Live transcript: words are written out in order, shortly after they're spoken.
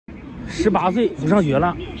18岁不上学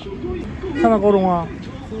了，上到高中啊？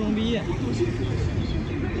初中毕业。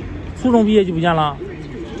初中毕业就不见了？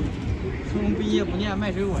初中毕业不念，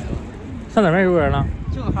卖水果去了。上哪卖水果了？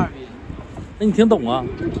就哈尔滨。那你挺懂啊。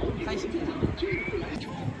还行。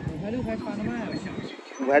5排6排插着卖呗。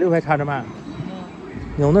5排6排插着卖。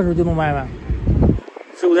有那时候就能卖呗。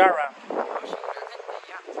吃午店呗。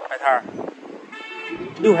摆摊儿。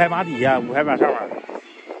6排码底下，5排码上面，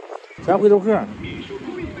全回头客。上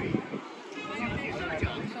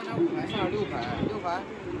点5排，上点6排，6排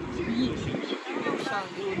1上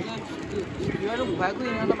你觉得5排贵，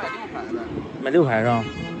让他买6排呗。买6排是吧？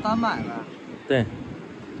单买呗。对。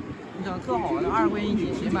你整特好的，20块钱一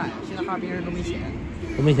斤，谁买？现在哈尔滨人都没钱。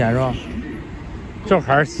都没钱是吧？这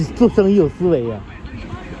孩儿做生意有思维呀。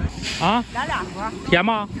啊？来2盒。甜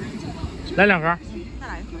吗？来2盒。再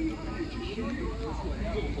来1盒。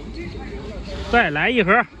再来1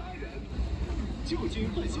盒。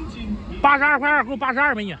82块2，给我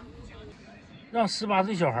82美女。让18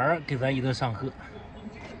岁小孩给咱一顿上课。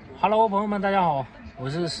Hello， 朋友们，大家好，我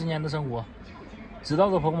是10年的生活。知道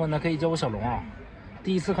的朋友们呢，可以叫我小龙啊。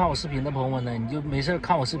第一次看我视频的朋友们呢，你就没事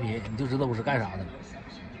看我视频，你就知道我是干啥的。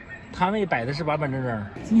摊位摆的是板板正正。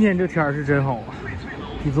今天这天是真好啊，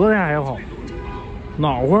比昨天还要好，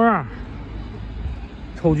暖和啊。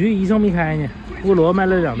丑橘一胜没开呢，菠萝卖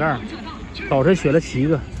了2袋，早晨选了7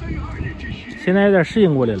个，现在有点适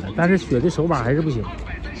应过来了，但是选的手法还是不行。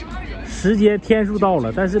时间天数到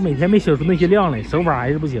了，但是每天没选出那些量来，手法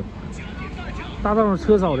还是不行。大道上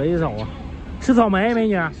车少人也少啊。吃草莓美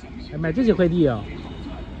女，哎，买这些快递啊，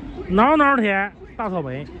挠挠甜大草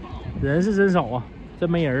莓，人是真少啊，真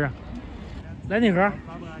没人啊。来哪盒？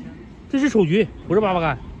这是丑橘，不是粑粑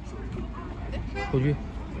干。丑橘，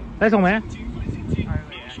来草莓。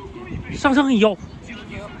上秤给你要，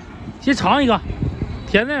先尝一个，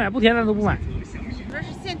甜再买，不甜咱都不买。这是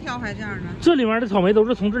现挑还是这样的？这里面的草莓都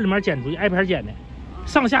是从这里面剪出去，挨盘剪的，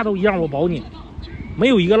上下都一样，我保你，没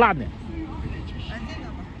有一个烂的。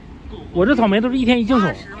我这草莓都是一天一净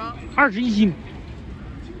手，20一斤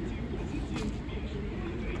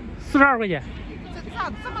，42块钱。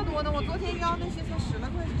咋这么多呢？我昨天要那些才10来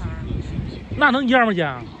块钱。那能一样吗，姐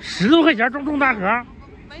？10多块钱这么大盒？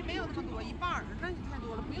没有那么多，1半，那你太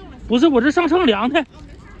多了，不用了。不是，我这上秤量的。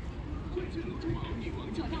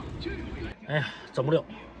哎呀，整不了，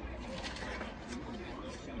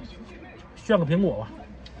炫个苹果吧。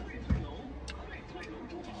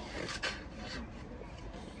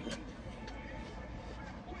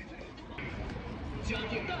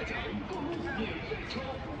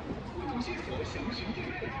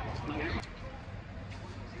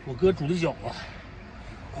我哥煮的饺子，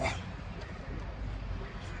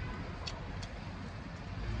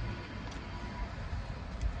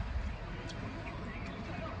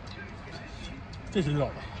这是饺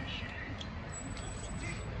子。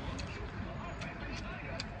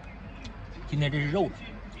今天这是肉的，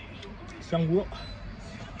香锅。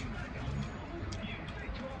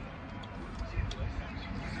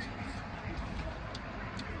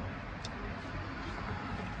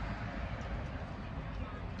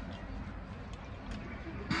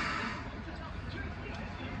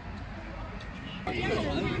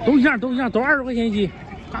都一样，都一样，都20块钱一斤，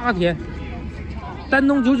嘎嘎甜。丹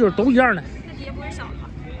东99都一样的。这也不是小的。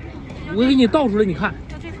我给你倒出来，你看。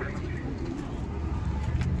就这款。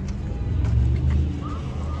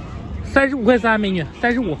35块3，美女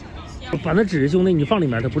，35。把那纸兄弟你放里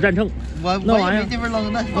面，它不占秤。那玩意儿没地方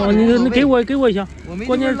扔呢。哦，你给我一箱。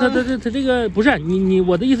关键是它这个不是你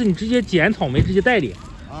我的意思，你直接捡草莓直接带里，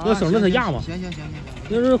要省着它压嘛。行。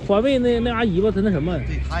就是环卫那阿姨吧，她那什么，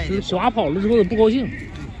就是刮跑了之后她不高兴，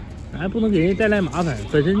咱不能给人带来麻烦。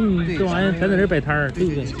本身这玩意儿咱在这摆摊儿，对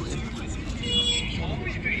不对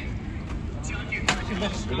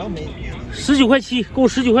？19块7，给我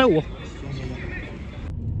19块5。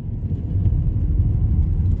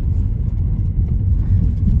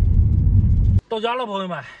到家了，朋友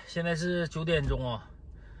们，现在是9点钟啊。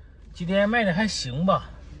今天卖的还行吧，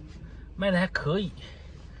卖的还可以，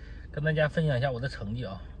跟大家分享一下我的成绩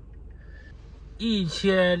啊。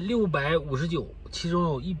1659，其中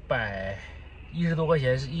有110多块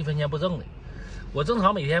钱是1分钱不挣的。我正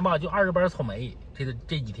常每天吧就20板草莓，这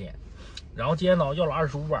几天，然后今天早上要了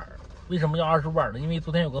25板。为什么要25板呢？因为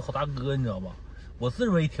昨天有个好大哥，你知道吧？我自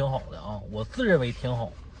认为挺好的啊，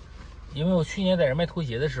因为我去年在这卖拖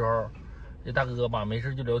鞋的时候，这大哥吧没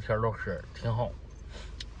事就聊天唠嗑，挺好。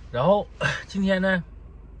然后今天呢，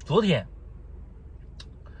昨天，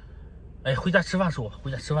哎，回家吃饭说。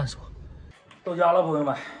到家了，朋友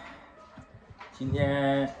们，今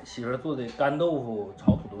天媳妇做的干豆腐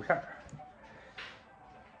炒土豆片儿，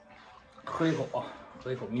喝一口啊。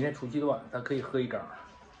喝一口，明天出去的晚，咱可以喝一缸，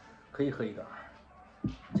可以喝一缸，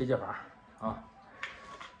解乏啊，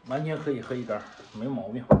完全可以喝一缸，没毛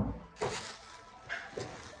病。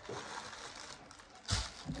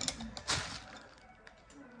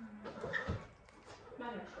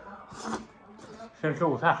先吃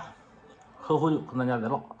午餐，喝口酒，跟大家再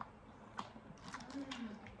唠。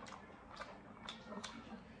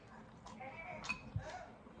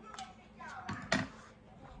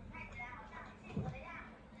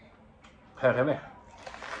开胃。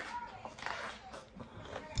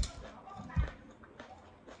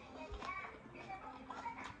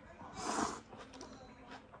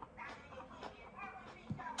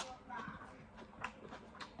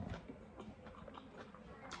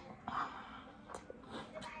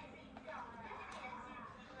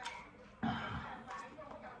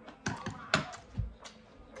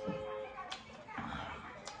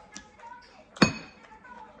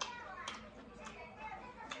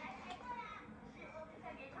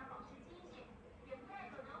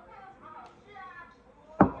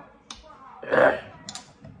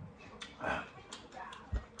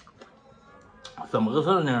怎么个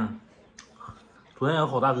事呢？昨天有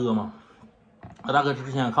好大哥嘛，我大哥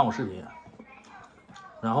之前看我视频，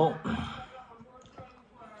然后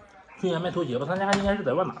去年卖拖鞋吧，他家应该是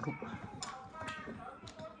在万达住，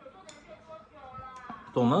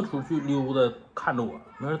总能出去溜达，看着我，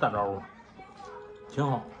没人打招呼，挺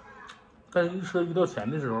好。但是一涉及到钱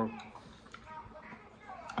的时候，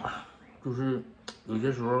就是有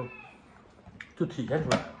些时候就体现出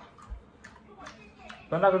来了。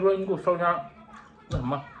咱大哥说你给我烧箱。那什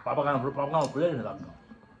么，爸爸干我不认识大哥。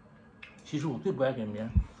其实我最不爱给别人，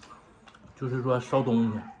就是说烧东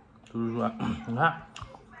西，就是说，你看，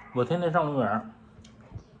我天天上公园，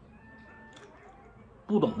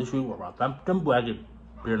不懂的水果吧，咱真不爱给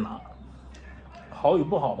别人拿。好与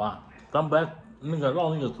不好吧，咱不爱那个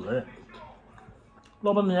落那个责任。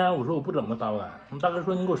唠半天，我说我不整那大不来，大哥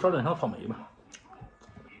说你给我烧2箱草莓吧。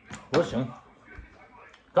我说行，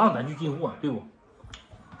刚好咱去进货，对不？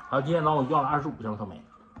然后今天找我要了25箱草莓，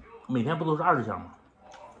每天不都是20箱吗？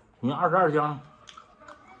你看22箱，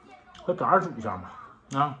还整25箱嘛？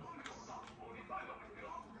啊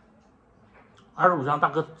，25箱，大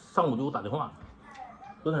哥上午就给我打电话，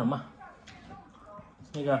说那什么，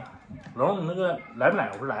那个龙，你那个来不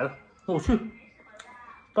来？我说来了，那我去。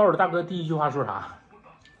到时候大哥第一句话说啥？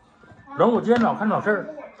龙，我今天早看早市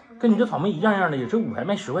儿，跟你这草莓一样样的，也是5排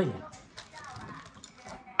卖10块钱。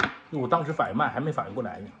我当时反应慢，还没反应过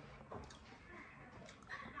来呢。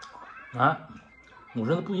啊，我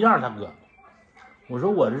说那不一样，大哥。我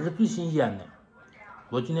说我这是最新鲜的，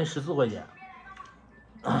我今天14块钱。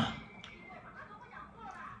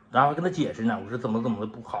然后跟他解释呢，我说怎么的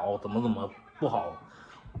不好，怎么不好，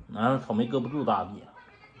然后草莓搁不住大地。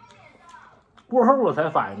过后我才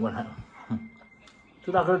反应过来，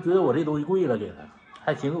这大哥觉得我这东西贵了，给他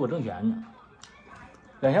还寻思我挣钱呢。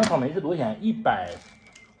2箱草莓是多少钱？100，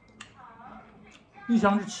一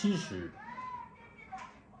箱是70，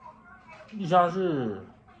一箱是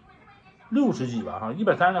60几吧，哈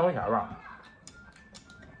，130来块钱吧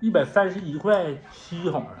，131块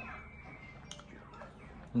7好像。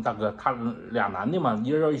大哥，他俩男的嘛，一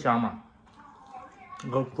人要1箱嘛，你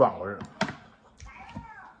给我转过去，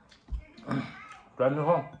转之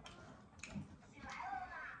后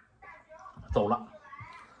走了，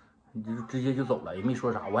你就直接就走了，也没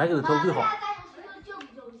说啥，我还给他挑最好，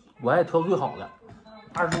我还挑最好的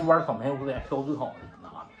，25碗草莓我给他挑最好的拿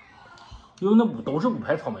的，因为那都是5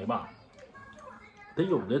排草莓吧，它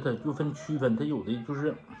有的它就分区分，它有的就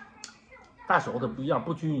是大小它不一样，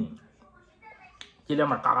不均匀。这2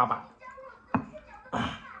板嘎嘎板，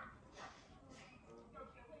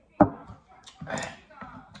哎，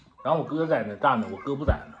然后我哥在那站着，我哥不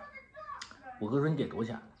在那，我哥说你给多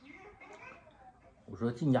少钱？我说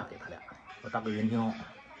进价给他俩，我大哥人挺好。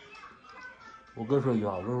我哥说一句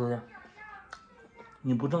话，我哥说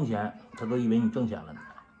你不挣钱，他都以为你挣钱了呢。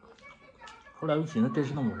后来我一寻思，真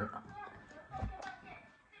是那么回事，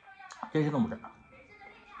真是那么回事。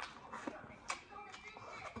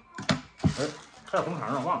哎。还有红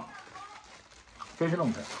肠呢，忘了，真是那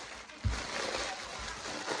么吃。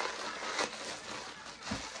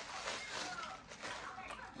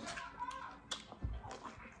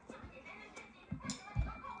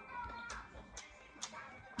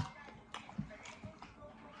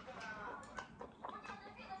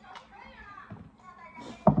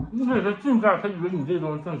你给他进价，他以为你这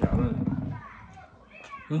东西挣钱了呢。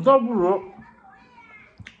你倒不如，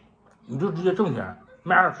你就直接挣钱，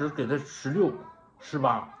卖20给他16。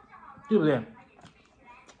18，对不对？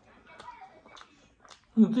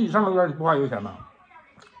你自己上公园你不花油钱吗？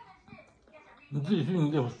你自己去，你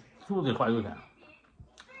得是不是得花油钱？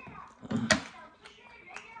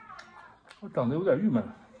我整的有点郁闷，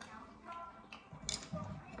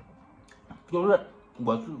就是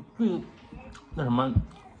我最那什么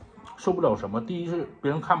受不了什么？第一是别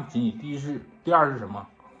人看不起你，第二是什么？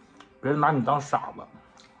别人拿你当傻子，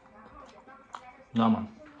你知道吗？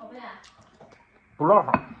不落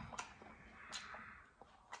好。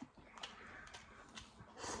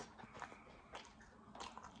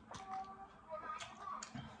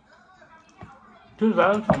就是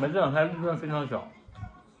咱草莓这两天利润非常小，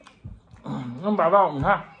能达到你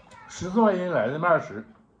看14块钱来的卖20，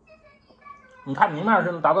你看明面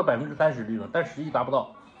是能达到30%利润，但实际达不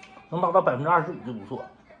到，能达到25%就不错。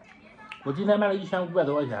我今天卖了1500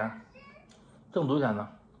多块钱，挣多少钱呢？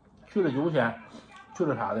去了油钱，去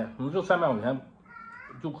了啥的，你这300块钱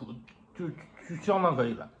就相当可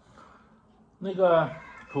以了。那个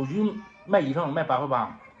手机卖1秤卖8块8，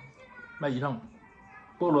卖1秤，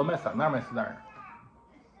菠萝卖3袋卖4袋。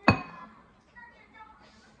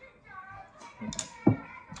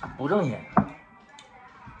不挣钱，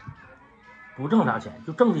不挣啥钱，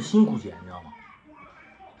就挣的辛苦钱，你知道吗？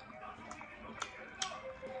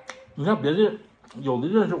你看别的，有的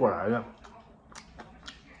认识我来的，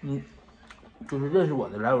就是认识我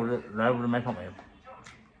的来我这买草莓，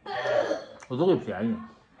我都给便宜，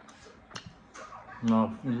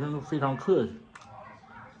女生都非常客气。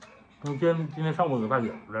今天上午有个大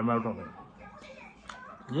姐来买草莓，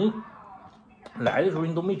人来的时候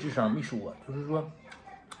你都没吱声没说，就是说。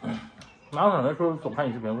拿上来说总看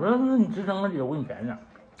你视频，我说那你吱声啊姐，我给你便宜点。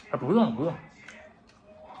啊不用。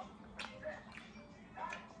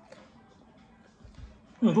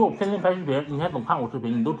你说我天天拍视频，你还总看我视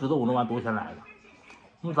频，你都知道我那玩意多少钱来的？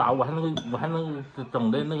你咋我还能整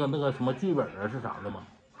的那个什么剧本啊是啥的吗？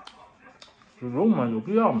有用吗？有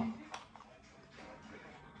必要吗？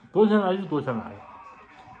多少钱来就多少钱来的。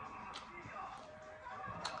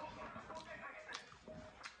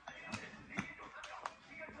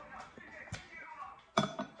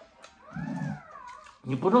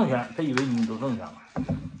你不挣钱，他以为你都挣钱了。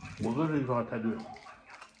我哥这句话太对了，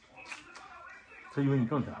他以为你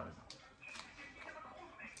挣钱了，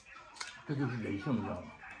这就是人性，你知道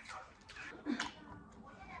吗？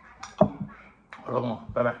好了，朋友，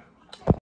拜拜。